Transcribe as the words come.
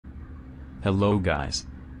Hello guys,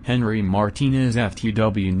 Henry Martinez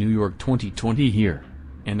FTW New York 2020 here,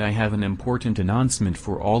 and I have an important announcement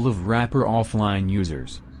for all of WrapperOffline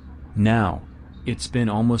users. Now, it's been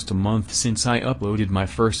almost a month since I uploaded my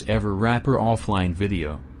first ever WrapperOffline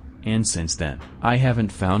video, and since then, I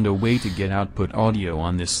haven't found a way to get Output Audio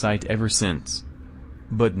on this site ever since.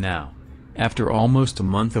 But now, after almost a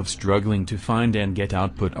month of struggling to find and get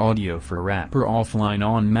Output Audio for WrapperOffline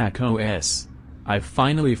on macOS, I've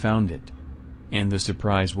finally found it. And the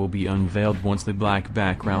surprise will be unveiled once the black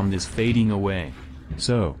background is fading away.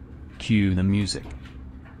 So, cue the music.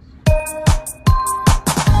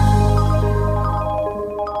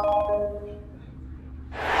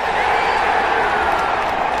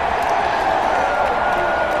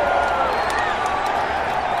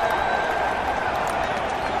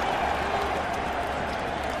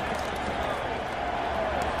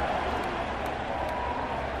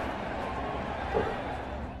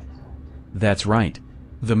 That's right.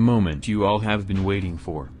 The moment you all have been waiting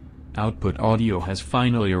for. Output Audio has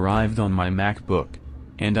finally arrived on my MacBook,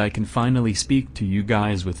 and I can finally speak to you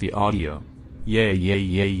guys with the audio. Yay yay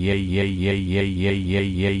yay yay yay yay yay yay yay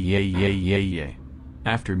yay yay yay yay yay.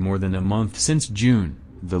 After more than a month since June,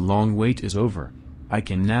 the long wait is over. I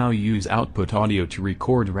can now use Output Audio to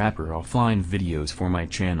record WrapperOffline videos for my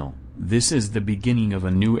channel. This is the beginning of a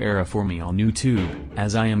new era for me on YouTube,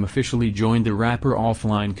 as I am officially joined the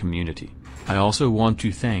WrapperOffline community. I also want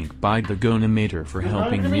to thank ByTheGoanimator for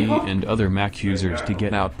helping me and other Mac users to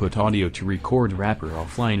get Output Audio to record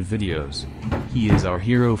WrapperOffline videos. He is our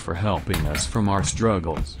hero for helping us from our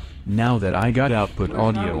struggles. Now that I got Output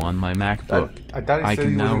Audio on my MacBook, I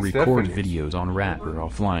can now record videos on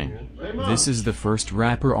WrapperOffline. This is the first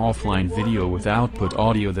WrapperOffline video with Output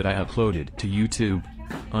Audio that I uploaded to YouTube,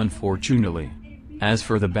 unfortunately. As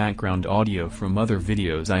for the background audio from other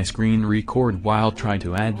videos I screen record while try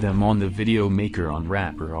to add them on the video maker on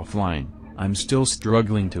WrapperOffline, I'm still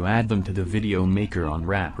struggling to add them to the video maker on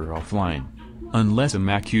WrapperOffline. Unless a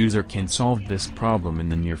Mac user can solve this problem in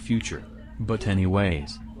the near future. But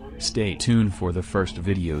anyways, stay tuned for the first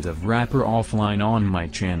videos of WrapperOffline on my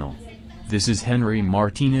channel. This is Henry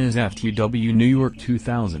Martinez FTW New York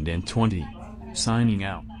 2020, signing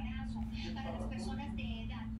out.